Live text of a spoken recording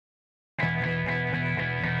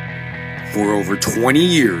For over 20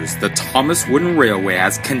 years, the Thomas Wooden Railway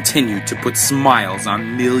has continued to put smiles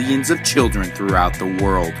on millions of children throughout the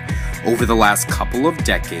world. Over the last couple of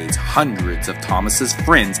decades, hundreds of Thomas's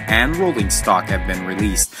friends and rolling stock have been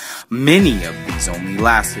released. Many of these only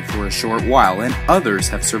lasted for a short while, and others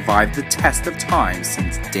have survived the test of time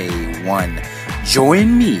since day one.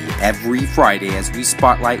 Join me every Friday as we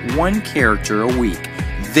spotlight one character a week.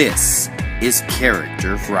 This is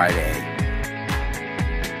Character Friday.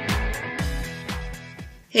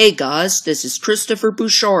 Hey guys, this is Christopher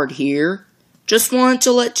Bouchard here. Just wanted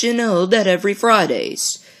to let you know that every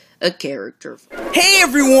Friday's a Character Friday. Hey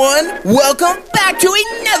everyone! Welcome back to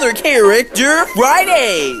another Character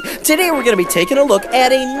Friday! Today we're going to be taking a look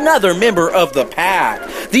at another member of the pack.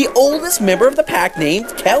 The oldest member of the pack named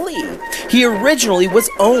Kelly. He originally was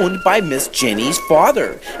owned by Miss Jenny's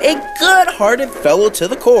father. A good-hearted fellow to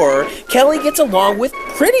the core, Kelly gets along with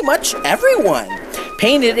pretty much everyone.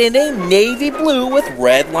 Painted in a navy blue with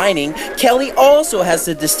red lining, Kelly also has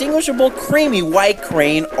the distinguishable creamy white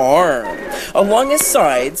crane arm. Along his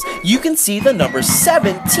sides, you can see the number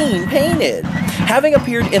 17 painted. Having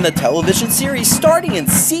appeared in the television series starting in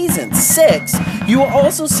season 6, you will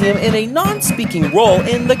also see him in a non-speaking role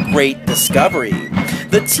in The Great Discovery.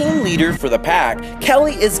 The team leader for the pack,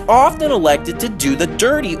 Kelly is often elected to do the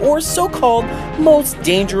dirty or so-called most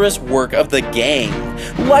dangerous work of the gang.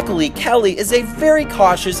 Luckily, Kelly is a very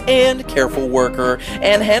cautious and careful worker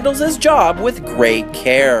and handles his job with great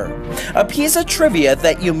care. A piece of trivia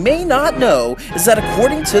that you may not know is that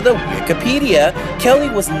according to the Wikipedia, Kelly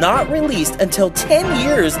was not released until 10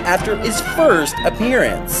 years after his first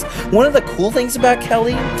appearance. One of the cool things about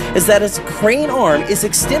Kelly is that his crane arm is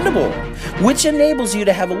extendable, which enables you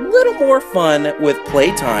to have a little more fun with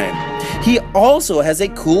playtime. He also has a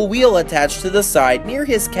cool wheel attached to the side near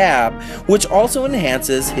his cab, which also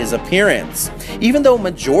enhances his appearance. Even though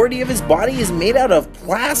majority of his body is made out of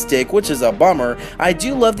plastic, which is a bummer, I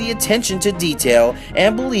do love the attention to detail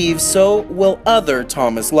and believe so will other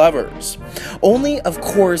Thomas lovers. Only, of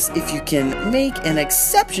course, if you can make an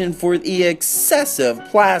exception for the excessive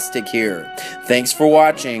plastic here. Thanks for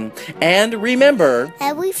watching, and remember,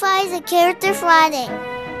 every Friday's a Character Friday.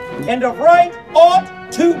 And the right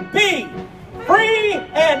ought to be free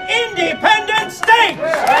and independent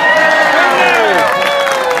states!